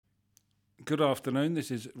Good afternoon. This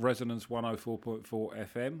is Resonance 104.4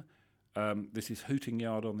 FM. This is Hooting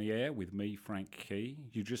Yard on the air with me, Frank Key.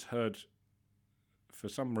 You just heard, for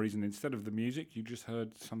some reason, instead of the music, you just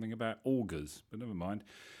heard something about augurs, but never mind.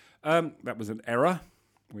 That was an error.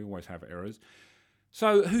 We always have errors.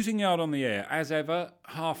 So, Hooting Yard on the air, as ever,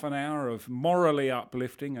 half an hour of morally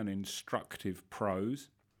uplifting and instructive prose.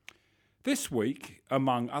 This week,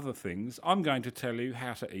 among other things, I'm going to tell you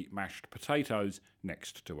how to eat mashed potatoes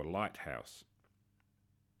next to a lighthouse.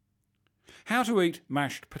 How to eat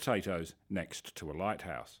mashed potatoes next to a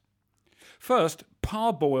lighthouse. First,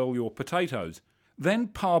 parboil your potatoes, then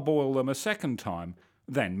parboil them a second time,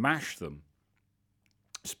 then mash them.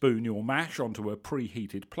 Spoon your mash onto a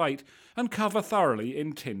preheated plate and cover thoroughly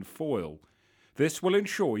in tin foil. This will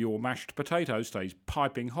ensure your mashed potato stays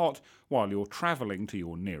piping hot while you're travelling to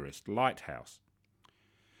your nearest lighthouse.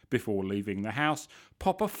 Before leaving the house,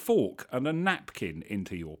 pop a fork and a napkin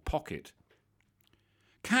into your pocket.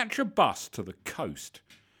 Catch a bus to the coast.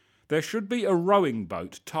 There should be a rowing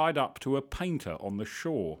boat tied up to a painter on the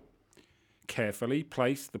shore. Carefully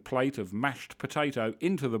place the plate of mashed potato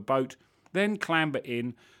into the boat, then clamber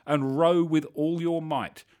in and row with all your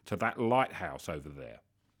might to that lighthouse over there.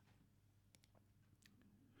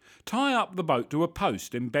 Tie up the boat to a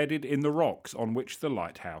post embedded in the rocks on which the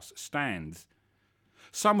lighthouse stands.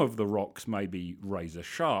 Some of the rocks may be razor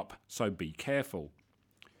sharp, so be careful.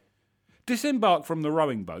 Disembark from the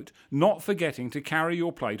rowing boat, not forgetting to carry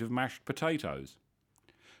your plate of mashed potatoes.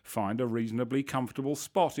 Find a reasonably comfortable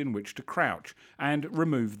spot in which to crouch and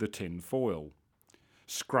remove the tin foil.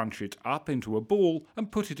 Scrunch it up into a ball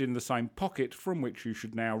and put it in the same pocket from which you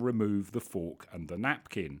should now remove the fork and the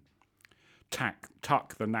napkin.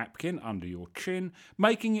 Tuck the napkin under your chin,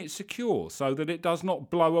 making it secure so that it does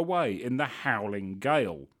not blow away in the howling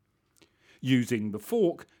gale. Using the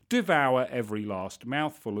fork, devour every last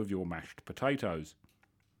mouthful of your mashed potatoes.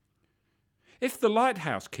 If the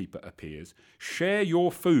lighthouse keeper appears, share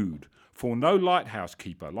your food, for no lighthouse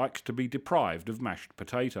keeper likes to be deprived of mashed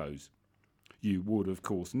potatoes. You would, of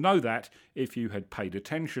course, know that if you had paid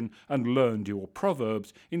attention and learned your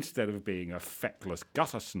proverbs instead of being a feckless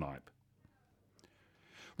gutter snipe.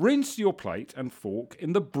 Rinse your plate and fork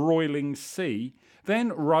in the broiling sea, then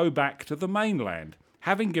row back to the mainland,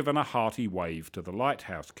 having given a hearty wave to the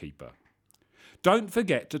lighthouse keeper. Don't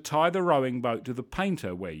forget to tie the rowing boat to the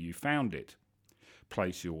painter where you found it.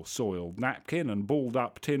 Place your soiled napkin and balled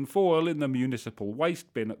up tin foil in the municipal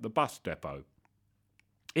waste bin at the bus depot.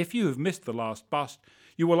 If you have missed the last bus,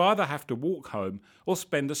 you will either have to walk home or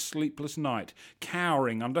spend a sleepless night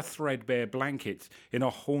cowering under threadbare blankets in a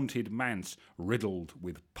haunted manse riddled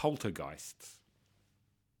with poltergeists.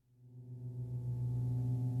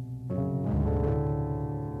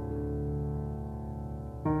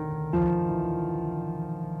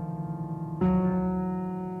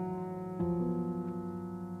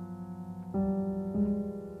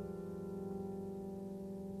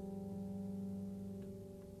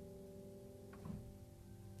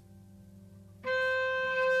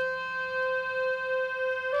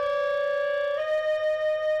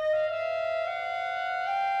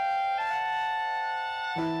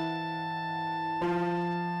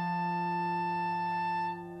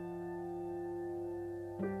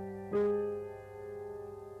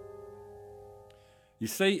 You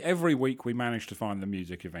see, every week we manage to find the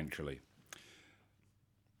music eventually.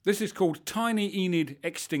 This is called Tiny Enid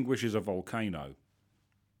Extinguishes a Volcano.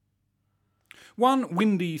 One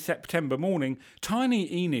windy September morning,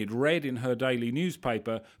 Tiny Enid read in her daily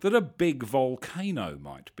newspaper that a big volcano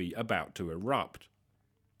might be about to erupt.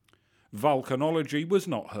 Volcanology was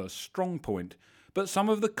not her strong point, but some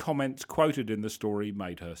of the comments quoted in the story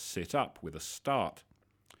made her sit up with a start.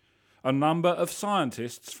 A number of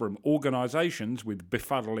scientists from organisations with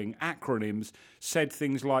befuddling acronyms said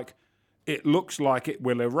things like, "It looks like it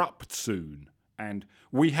will erupt soon," and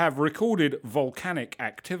 "We have recorded volcanic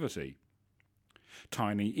activity."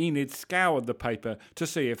 Tiny Enid scoured the paper to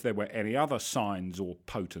see if there were any other signs or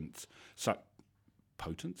portents.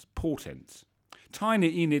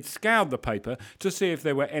 Tiny Enid scoured the paper to see if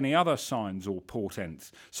there were any other signs or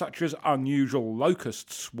portents, such as unusual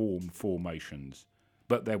locust swarm formations.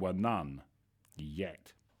 But there were none.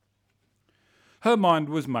 Yet. Her mind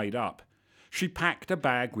was made up. She packed a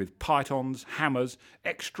bag with pythons, hammers,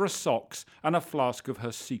 extra socks, and a flask of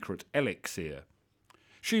her secret elixir.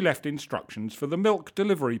 She left instructions for the milk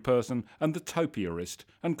delivery person and the topiarist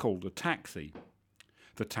and called a taxi.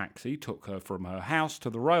 The taxi took her from her house to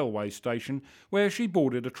the railway station, where she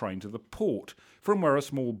boarded a train to the port, from where a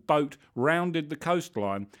small boat rounded the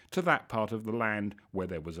coastline to that part of the land where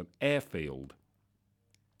there was an airfield.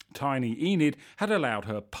 Tiny Enid had allowed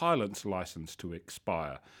her pilot's licence to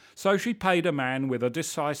expire, so she paid a man with a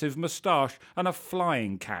decisive moustache and a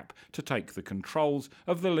flying cap to take the controls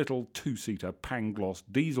of the little two-seater Pangloss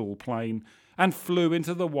diesel plane and flew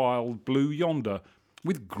into the wild blue yonder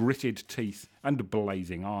with gritted teeth and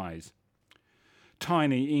blazing eyes.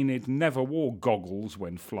 Tiny Enid never wore goggles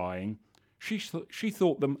when flying. She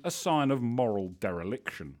thought them a sign of moral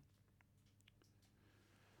dereliction.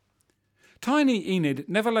 Tiny Enid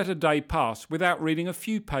never let a day pass without reading a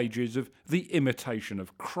few pages of The Imitation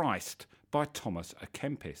of Christ by Thomas à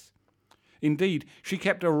Kempis. Indeed, she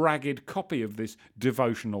kept a ragged copy of this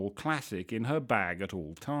devotional classic in her bag at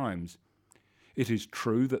all times. It is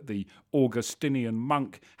true that the Augustinian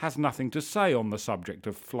monk has nothing to say on the subject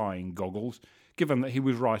of flying goggles, given that he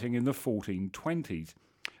was writing in the 1420s,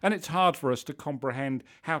 and it's hard for us to comprehend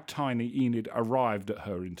how Tiny Enid arrived at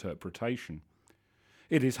her interpretation.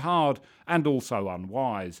 It is hard and also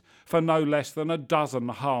unwise, for no less than a dozen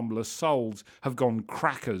harmless souls have gone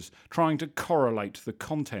crackers trying to correlate the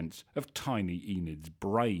contents of Tiny Enid's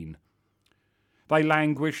brain. They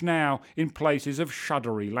languish now in places of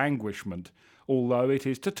shuddery languishment, although it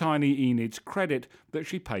is to Tiny Enid's credit that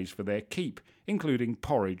she pays for their keep, including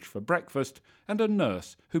porridge for breakfast and a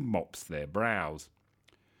nurse who mops their brows.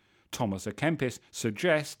 Thomas à Kempis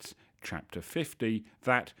suggests, chapter 50,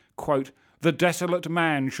 that, quote, the desolate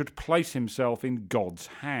man should place himself in God's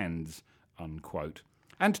hands, unquote.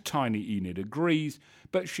 And Tiny Enid agrees,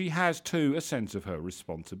 but she has too a sense of her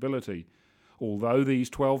responsibility. Although these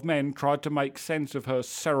 12 men tried to make sense of her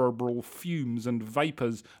cerebral fumes and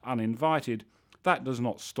vapours uninvited, that does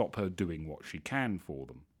not stop her doing what she can for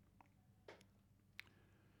them.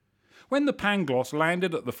 When the Pangloss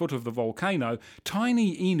landed at the foot of the volcano,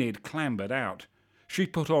 Tiny Enid clambered out. She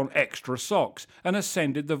put on extra socks and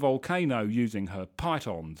ascended the volcano using her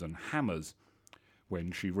pythons and hammers.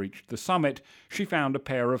 When she reached the summit, she found a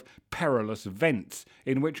pair of perilous vents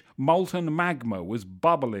in which molten magma was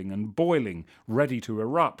bubbling and boiling, ready to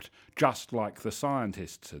erupt, just like the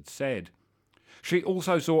scientists had said. She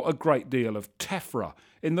also saw a great deal of tephra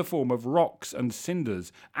in the form of rocks and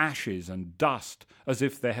cinders, ashes and dust, as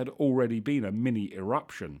if there had already been a mini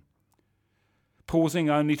eruption. Pausing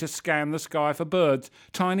only to scan the sky for birds,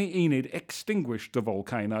 Tiny Enid extinguished the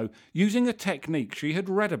volcano using a technique she had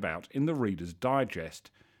read about in the Reader's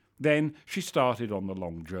Digest. Then she started on the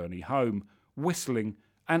long journey home, whistling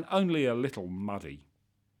and only a little muddy.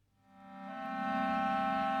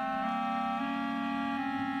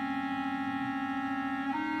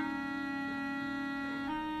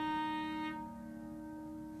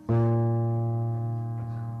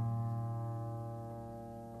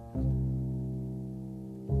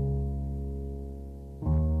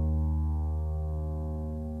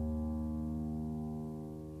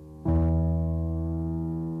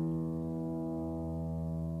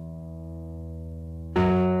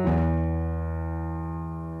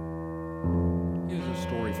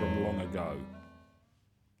 From long ago.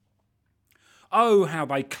 Oh, how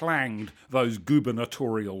they clanged, those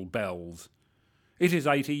gubernatorial bells. It is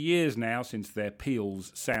 80 years now since their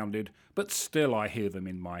peals sounded, but still I hear them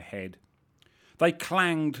in my head. They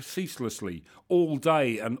clanged ceaselessly, all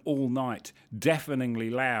day and all night, deafeningly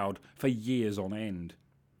loud, for years on end.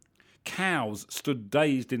 Cows stood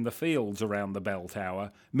dazed in the fields around the bell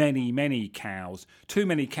tower, many cows, too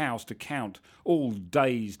many cows to count, all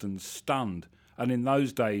dazed and stunned, and in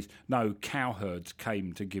those days no cowherds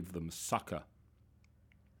came to give them succour.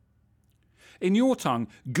 In your tongue,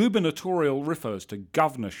 gubernatorial refers to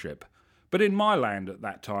governorship, but in my land at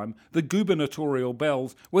that time, the gubernatorial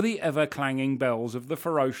bells were the ever-clanging bells of the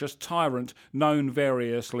ferocious tyrant known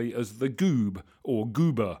variously as the Goob, or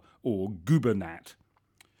Goober, or Gubernat.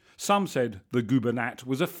 Some said the Gubernat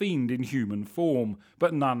was a fiend in human form,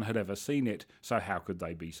 but none had ever seen it, so how could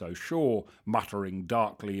they be so sure, muttering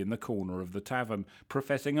darkly in the corner of the tavern,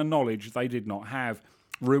 professing a knowledge they did not have,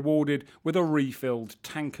 rewarded with a refilled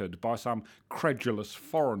tankard by some credulous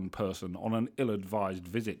foreign person on an ill-advised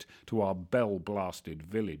visit to our bell-blasted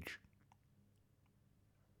village.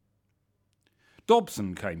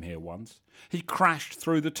 Dobson came here once. He crashed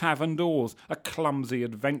through the tavern doors, a clumsy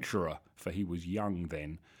adventurer, for he was young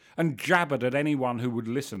then, and jabbered at anyone who would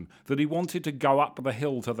listen that he wanted to go up the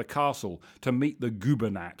hill to the castle to meet the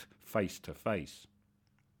Gubernat face to face.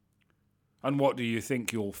 "And what do you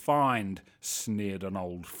think you'll find?" sneered an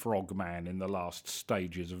old frogman in the last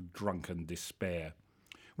stages of drunken despair.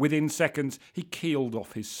 Within seconds he keeled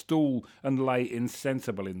off his stool and lay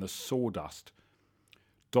insensible in the sawdust.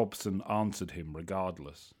 Dobson answered him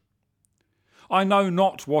regardless. "I know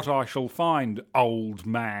not what I shall find, old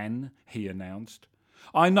man," he announced,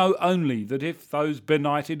 I know only that if those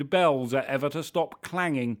benighted bells are ever to stop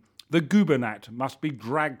clanging, the Gubernat must be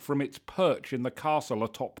dragged from its perch in the castle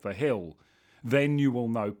atop the hill. Then you will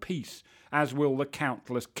know peace, as will the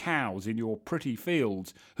countless cows in your pretty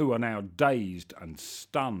fields who are now dazed and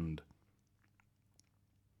stunned.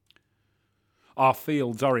 Our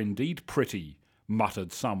fields are indeed pretty,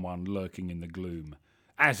 muttered someone lurking in the gloom,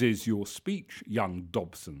 as is your speech, young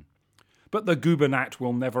Dobson. But the Gubernat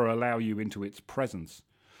will never allow you into its presence.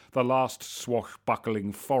 The last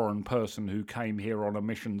swashbuckling foreign person who came here on a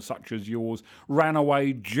mission such as yours ran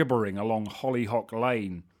away gibbering along Hollyhock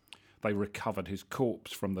Lane. They recovered his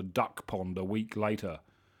corpse from the duck pond a week later.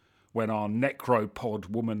 When our necropod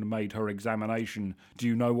woman made her examination, do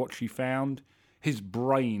you know what she found? His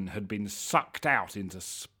brain had been sucked out into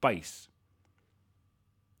space.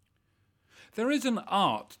 There is an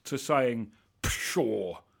art to saying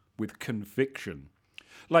pshaw with conviction.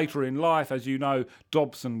 Later in life, as you know,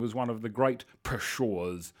 Dobson was one of the great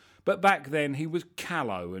pshaws, but back then he was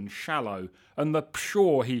callow and shallow, and the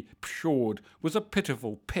pshaw he pshawed was a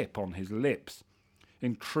pitiful pip on his lips.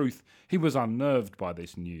 In truth, he was unnerved by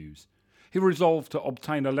this news. He resolved to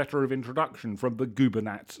obtain a letter of introduction from the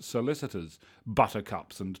Gubernat's solicitors,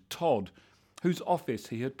 Buttercups and Todd, whose office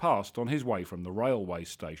he had passed on his way from the railway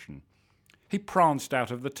station. He pranced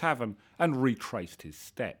out of the tavern and retraced his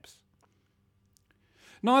steps.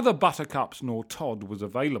 Neither Buttercups nor Todd was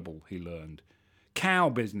available, he learned. Cow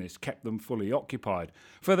business kept them fully occupied,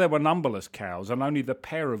 for there were numberless cows and only the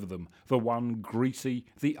pair of them, the one greasy,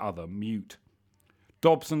 the other mute.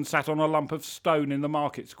 Dobson sat on a lump of stone in the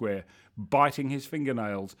market square, biting his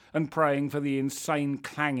fingernails and praying for the insane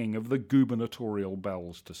clanging of the gubernatorial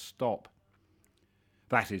bells to stop.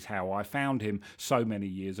 That is how I found him so many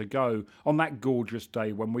years ago, on that gorgeous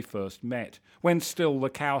day when we first met, when still the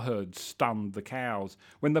cowherds stunned the cows,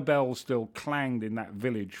 when the bells still clanged in that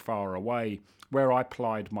village far away, where I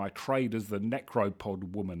plied my trade as the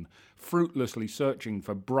necropod woman, fruitlessly searching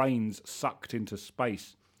for brains sucked into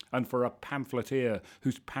space, and for a pamphleteer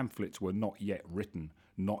whose pamphlets were not yet written,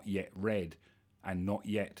 not yet read, and not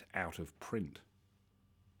yet out of print.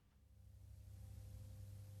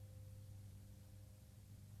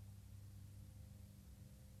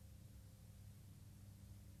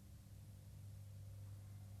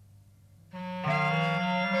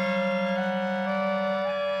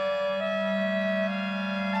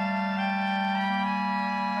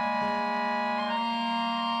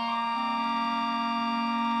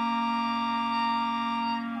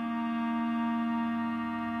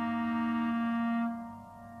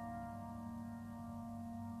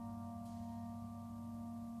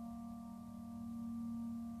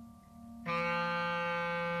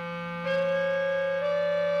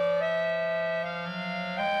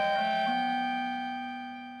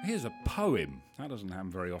 Here's a poem. That doesn't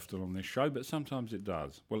happen very often on this show, but sometimes it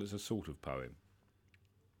does. Well, it's a sort of poem.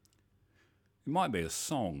 It might be a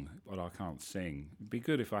song, but I can't sing. It'd be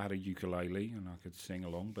good if I had a ukulele and I could sing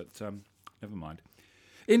along, but never mind.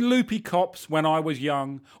 In loopy copse, when I was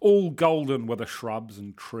young, all golden were the shrubs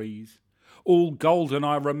and trees. All golden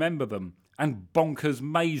I remember them, and bonkers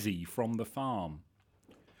Maisie from the farm.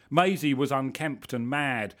 Maisie was unkempt and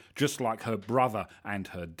mad, just like her brother and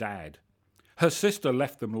her dad. Her sister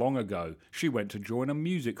left them long ago. She went to join a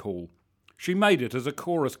music hall. She made it as a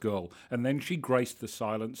chorus girl, and then she graced the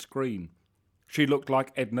silent screen. She looked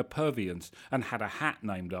like Edna Purviance and had a hat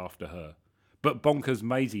named after her. But bonkers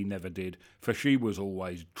Maisie never did, for she was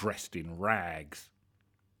always dressed in rags.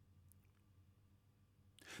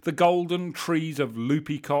 The golden trees of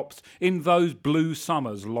loopy copse in those blue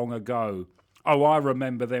summers long ago. Oh, I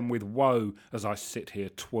remember them with woe as I sit here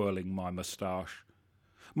twirling my moustache.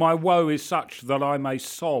 My woe is such that I may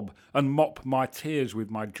sob and mop my tears with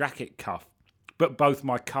my jacket cuff, but both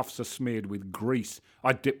my cuffs are smeared with grease.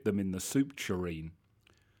 I dip them in the soup tureen.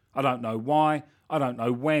 I don't know why, I don't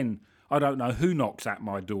know when, I don't know who knocks at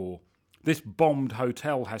my door. This bombed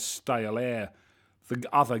hotel has stale air. The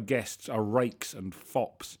other guests are rakes and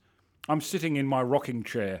fops. I'm sitting in my rocking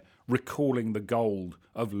chair, recalling the gold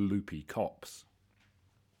of loopy copse.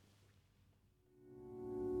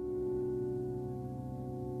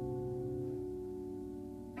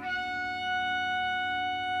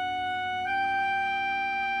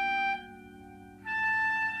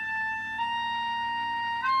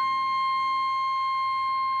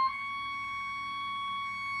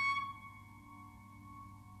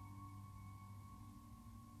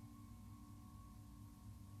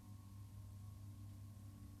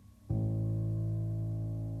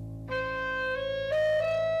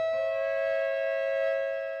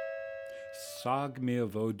 Sag mir,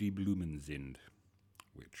 wo die Blumen sind,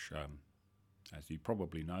 which as you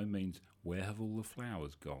probably know, means where have all the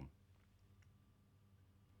flowers gone?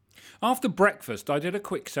 After breakfast, I did a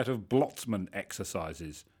quick set of Blotzman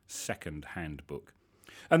exercises, second handbook,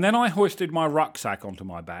 and then I hoisted my rucksack onto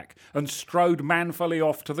my back and strode manfully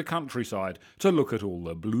off to the countryside to look at all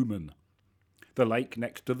the bloomin'. The lake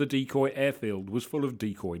next to the decoy airfield was full of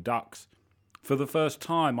decoy ducks. For the first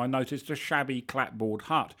time I noticed a shabby clapboard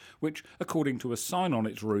hut, which, according to a sign on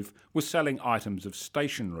its roof, was selling items of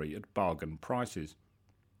stationery at bargain prices.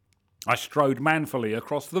 I strode manfully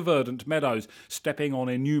across the verdant meadows, stepping on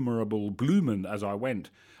innumerable bloomin' as I went,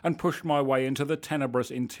 and pushed my way into the tenebrous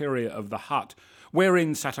interior of the hut,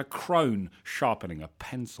 wherein sat a crone sharpening a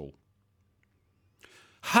pencil.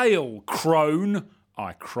 "Hail, crone!"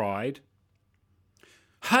 I cried.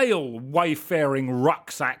 "Hail, wayfaring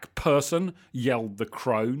rucksack person!" yelled the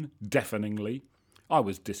crone, deafeningly. I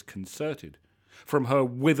was disconcerted. From her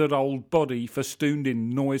withered old body, festooned in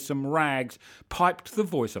noisome rags, piped the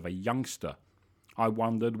voice of a youngster. I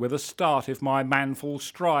wondered with a start if my manful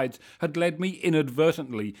strides had led me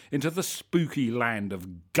inadvertently into the spooky land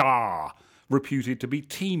of Gar, reputed to be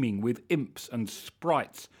teeming with imps and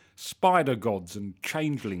sprites, spider gods and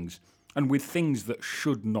changelings, and with things that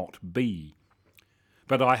should not be.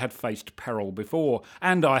 But I had faced peril before,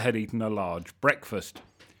 and I had eaten a large breakfast.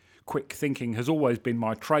 Quick thinking has always been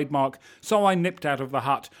my trademark, so I nipped out of the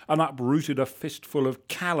hut and uprooted a fistful of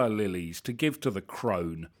calla lilies to give to the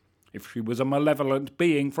crone. If she was a malevolent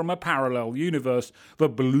being from a parallel universe, the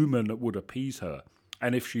bloomin' would appease her,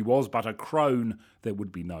 and if she was but a crone, there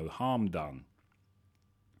would be no harm done.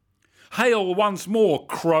 "Hail once more,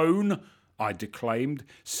 crone!" I declaimed,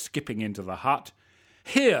 skipping into the hut.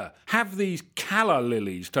 "Here, have these calla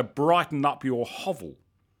lilies to brighten up your hovel."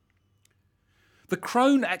 The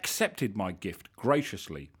crone accepted my gift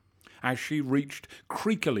graciously. As she reached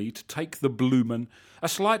creakily to take the bloomin', a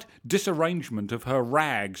slight disarrangement of her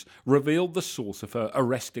rags revealed the source of her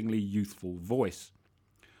arrestingly youthful voice.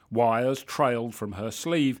 Wires trailed from her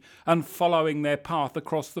sleeve, and following their path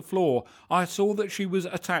across the floor, I saw that she was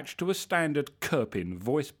attached to a standard Kirpin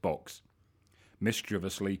voice box.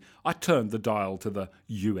 Mischievously, I turned the dial to the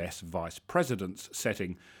US Vice President's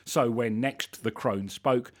setting, so when next the crone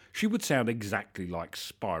spoke, she would sound exactly like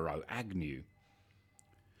Spyro Agnew.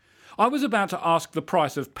 I was about to ask the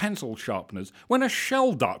price of pencil sharpeners when a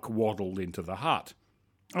shell duck waddled into the hut.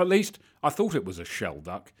 At least, I thought it was a shell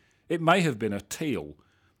duck. It may have been a teal.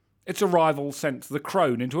 Its arrival sent the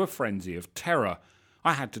crone into a frenzy of terror.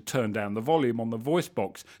 I had to turn down the volume on the voice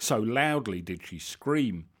box, so loudly did she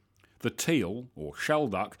scream. The teal, or shell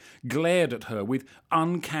duck, glared at her with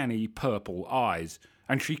uncanny purple eyes,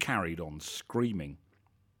 and she carried on screaming.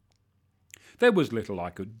 There was little I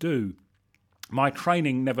could do. My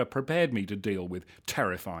training never prepared me to deal with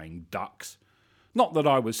terrifying ducks. Not that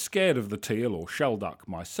I was scared of the teal or shell duck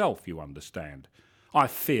myself, you understand. I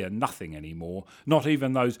fear nothing anymore, not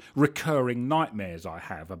even those recurring nightmares I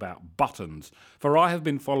have about buttons, for I have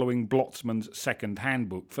been following Blotzman's second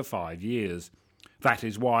handbook for 5 years. That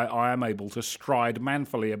is why I am able to stride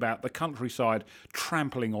manfully about the countryside,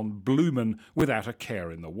 trampling on bloomin' without a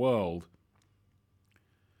care in the world.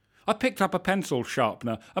 I picked up a pencil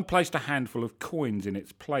sharpener and placed a handful of coins in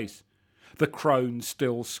its place. The crone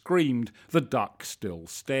still screamed, the duck still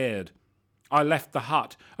stared. I left the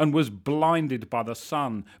hut and was blinded by the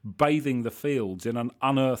sun, bathing the fields in an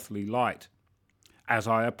unearthly light. As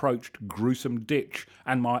I approached Gruesome Ditch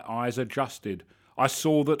and my eyes adjusted, I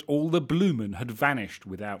saw that all the bloomin' had vanished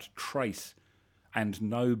without trace, and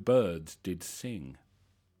no birds did sing.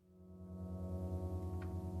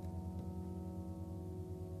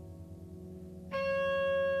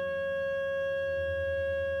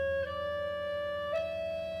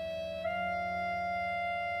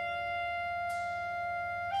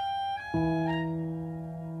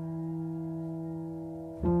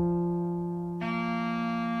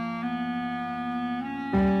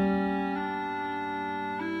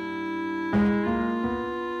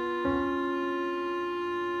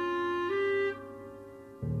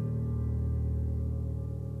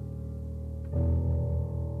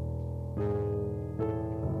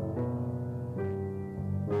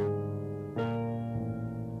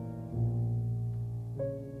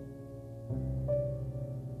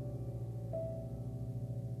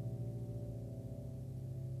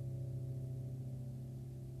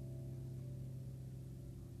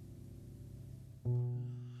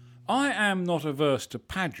 I am not averse to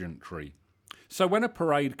pageantry, so when a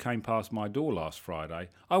parade came past my door last Friday,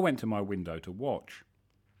 I went to my window to watch.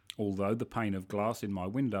 Although the pane of glass in my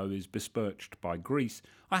window is besmirched by grease,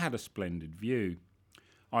 I had a splendid view.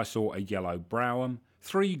 I saw a yellow brougham,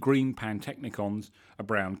 3 green pantechnicons, a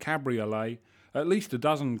brown cabriolet, at least a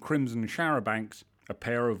dozen crimson charabancs, a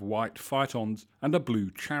pair of white phaetons, and a blue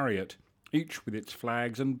chariot, each with its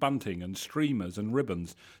flags and bunting and streamers and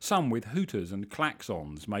ribbons, some with hooters and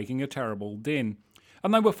klaxons making a terrible din,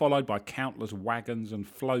 and they were followed by countless wagons and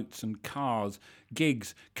floats and cars,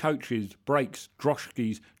 gigs, coaches, brakes,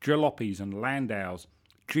 droshkis, jalopies and landaus,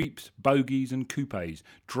 jeeps, bogies and coupes,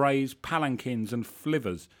 drays, palanquins and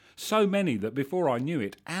flivvers, so many that before I knew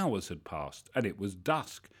it, hours had passed, and it was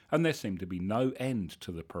dusk, and there seemed to be no end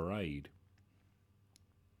to the parade.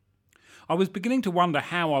 I was beginning to wonder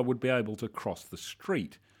how I would be able to cross the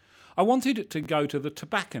street. I wanted to go to the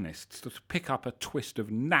tobacconist's to pick up a twist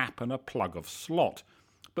of nap and a plug of slot,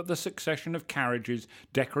 but the succession of carriages,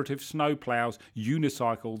 decorative snowploughs,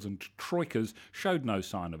 unicycles and troikas showed no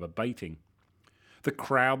sign of abating. The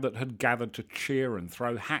crowd that had gathered to cheer and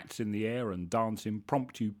throw hats in the air and dance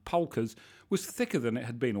impromptu polkas was thicker than it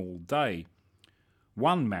had been all day.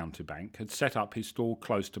 One mountebank had set up his stall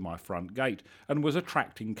close to my front gate and was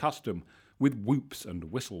attracting custom with whoops and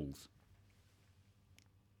whistles.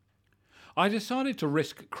 I decided to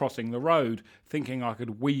risk crossing the road, thinking I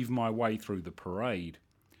could weave my way through the parade.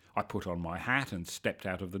 I put on my hat and stepped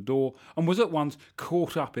out of the door, and was at once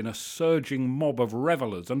caught up in a surging mob of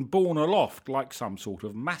revellers and borne aloft like some sort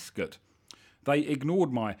of mascot. They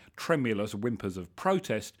ignored my tremulous whimpers of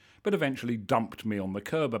protest, but eventually dumped me on the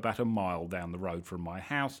curb about a mile down the road from my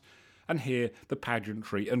house, and here the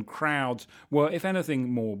pageantry and crowds were, if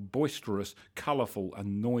anything, more boisterous, colourful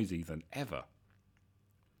and noisy than ever.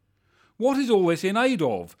 "What is all this in aid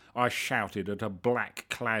of?" I shouted at a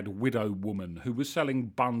black-clad widow woman who was selling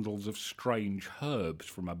bundles of strange herbs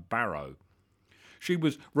from a barrow. She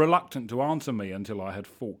was reluctant to answer me until I had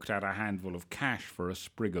forked out a handful of cash for a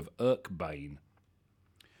sprig of irkbane.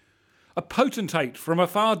 "A potentate from a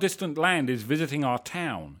far distant land is visiting our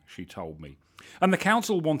town," she told me, "and the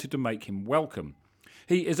council wanted to make him welcome.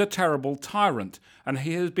 He is a terrible tyrant, and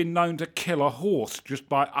he has been known to kill a horse just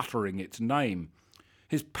by uttering its name.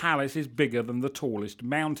 His palace is bigger than the tallest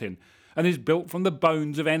mountain, and is built from the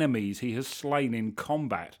bones of enemies he has slain in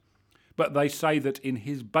combat. But they say that in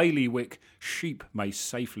his bailiwick sheep may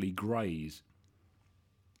safely graze."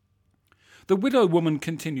 The widow woman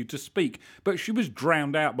continued to speak, but she was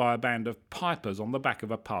drowned out by a band of pipers on the back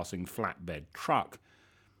of a passing flatbed truck.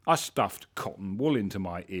 I stuffed cotton wool into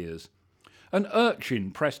my ears. An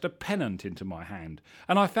urchin pressed a pennant into my hand,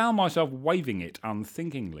 and I found myself waving it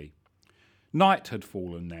unthinkingly. Night had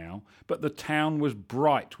fallen now, but the town was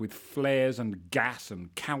bright with flares and gas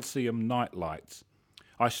and calcium nightlights.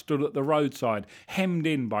 I stood at the roadside, hemmed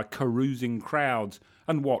in by carousing crowds,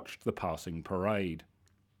 and watched the passing parade.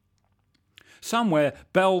 Somewhere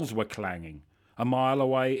bells were clanging. A mile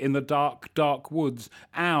away in the dark, dark woods,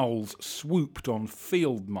 owls swooped on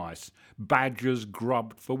field mice, badgers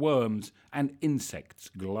grubbed for worms, and insects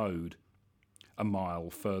glowed. A mile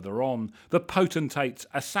further on, the potentate's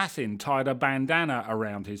assassin tied a bandana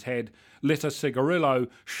around his head, lit a cigarillo,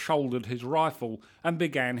 shouldered his rifle, and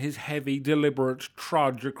began his heavy, deliberate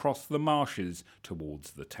trudge across the marshes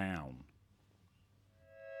towards the town.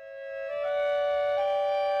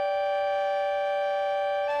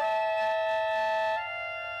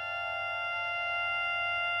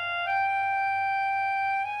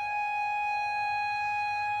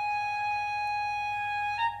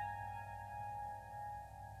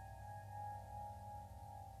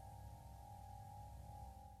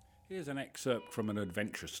 Here's an excerpt from an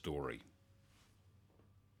adventure story.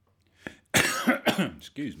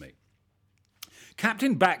 Excuse me.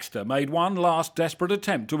 Captain Baxter made one last desperate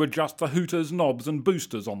attempt to adjust the hooters, knobs and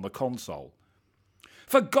boosters on the console.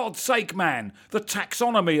 "For God's sake, man, the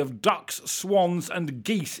taxonomy of ducks, swans and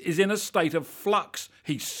geese is in a state of flux,"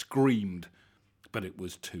 he screamed. But it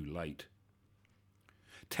was too late.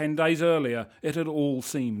 10 days earlier, it had all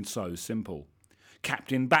seemed so simple.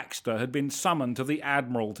 Captain Baxter had been summoned to the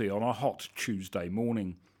Admiralty on a hot Tuesday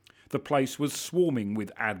morning. The place was swarming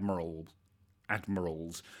with admirals,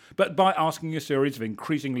 but by asking a series of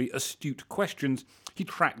increasingly astute questions, he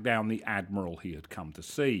tracked down the admiral he had come to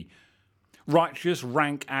see. Righteous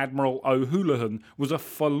rank Admiral O'Houlihan was a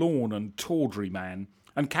forlorn and tawdry man,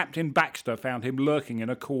 and Captain Baxter found him lurking in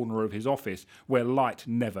a corner of his office where light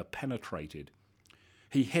never penetrated.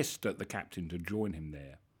 He hissed at the captain to join him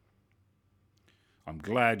there. "I'm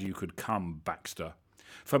glad you could come, Baxter.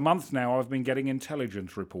 For months now I've been getting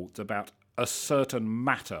intelligence reports about a certain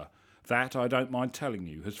matter that, I don't mind telling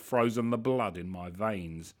you, has frozen the blood in my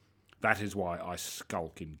veins. That is why I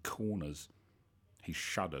skulk in corners." He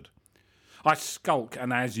shuddered. "I skulk,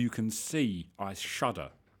 and as you can see, I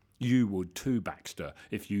shudder. You would too, Baxter,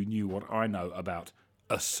 if you knew what I know about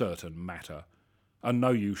a certain matter. and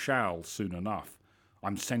know you shall soon enough.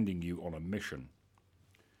 I'm sending you on a mission."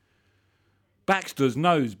 Baxter's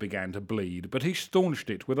nose began to bleed, but he staunched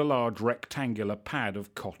it with a large rectangular pad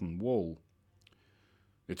of cotton wool.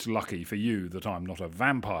 "It's lucky for you that I'm not a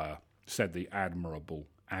vampire," said the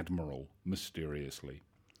Admiral mysteriously.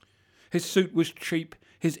 His suit was cheap,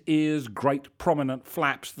 his ears great prominent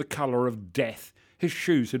flaps the colour of death, his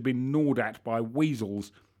shoes had been gnawed at by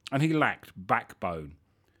weasels, and he lacked backbone.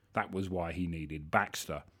 That was why he needed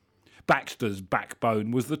Baxter. Baxter's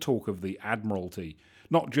backbone was the talk of the Admiralty,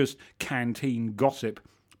 not just canteen gossip,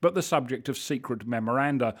 but the subject of secret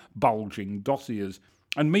memoranda, bulging dossiers,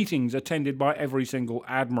 and meetings attended by every single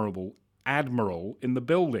admiral in the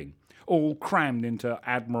building, all crammed into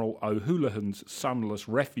Admiral O'Houlihan's sunless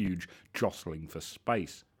refuge, jostling for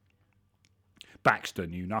space. Baxter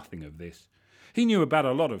knew nothing of this. He knew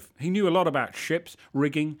a lot about ships,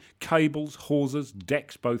 rigging, cables, hawsers,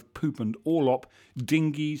 decks, both poop and orlop,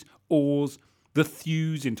 dinghies, oars, the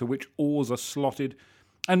thews into which oars are slotted,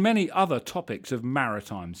 and many other topics of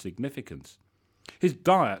maritime significance. His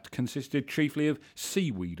diet consisted chiefly of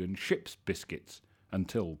seaweed and ship's biscuits,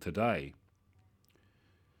 until today.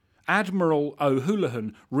 Admiral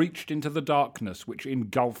O'Houlihan reached into the darkness which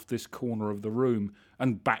engulfed this corner of the room,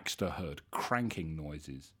 and Baxter heard cranking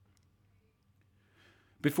noises.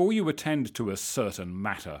 "Before you attend to a certain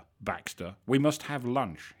matter, Baxter, we must have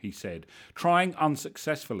lunch," he said, trying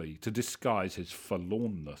unsuccessfully to disguise his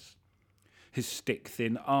forlornness. His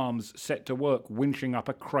stick-thin arms set to work winching up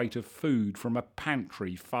a crate of food from a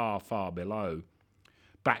pantry far, far below.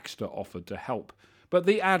 Baxter offered to help, but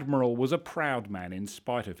the Admiral was a proud man in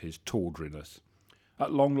spite of his tawdriness.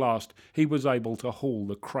 At long last he was able to haul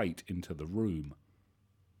the crate into the room.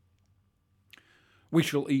 "We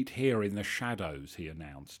shall eat here in the shadows," he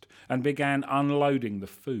announced, and began unloading the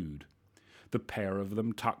food. The pair of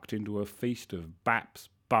them tucked into a feast of baps,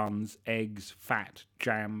 buns, eggs, fat,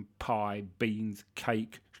 jam, pie, beans,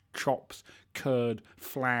 cake, chops, curd,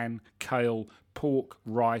 flan, kale, pork,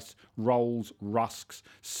 rice, rolls, rusks,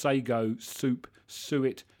 sago, soup,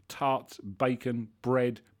 suet, tarts, bacon,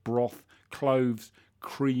 bread, broth, cloves,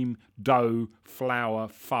 cream, dough, flour,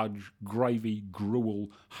 fudge, gravy, gruel,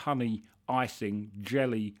 honey, icing,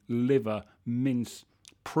 jelly, liver, mince,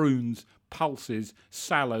 prunes, pulses,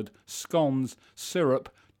 salad, scones,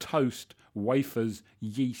 syrup, toast, wafers,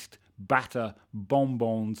 yeast, batter,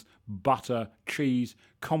 bonbons, butter, cheese,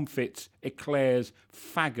 comfits, eclairs,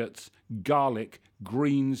 faggots, garlic,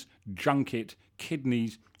 greens, junket,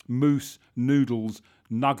 kidneys, mousse, noodles,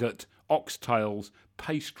 nugget, oxtails,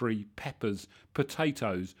 pastry, peppers,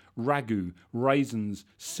 potatoes, ragu, raisins,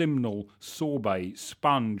 simnel, sorbet,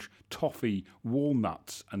 sponge, toffee,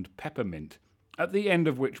 walnuts, and peppermint, at the end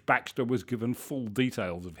of which Baxter was given full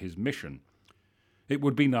details of his mission. It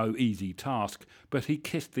would be no easy task, but he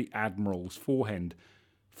kissed the Admiral's forehead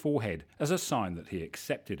as a sign that he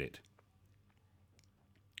accepted it.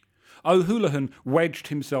 O'Houlihan wedged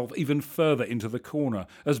himself even further into the corner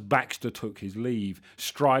as Baxter took his leave,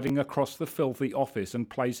 striding across the filthy office and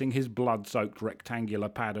placing his blood-soaked rectangular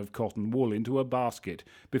pad of cotton wool into a basket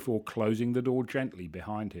before closing the door gently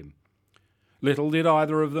behind him. Little did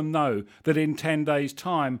either of them know that in 10 days'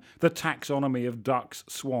 time the taxonomy of ducks,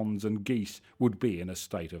 swans and geese would be in a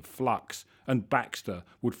state of flux, and Baxter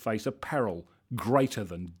would face a peril greater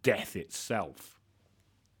than death itself.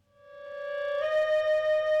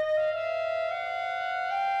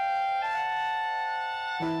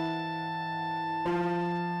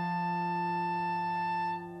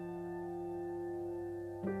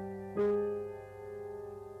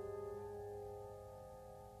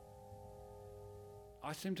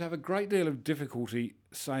 I seem to have a great deal of difficulty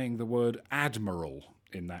saying the word admiral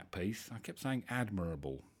in that piece. I kept saying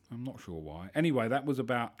admirable. I'm not sure why. Anyway, that was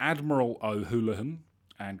about Admiral O'Houlihan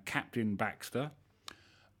and Captain Baxter.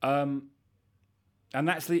 And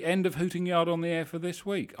that's the end of Hooting Yard on the Air for this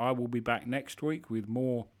week. I will be back next week with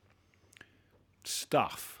more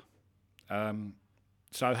stuff.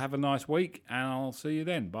 So have a nice week, and I'll see you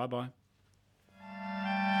then. Bye-bye.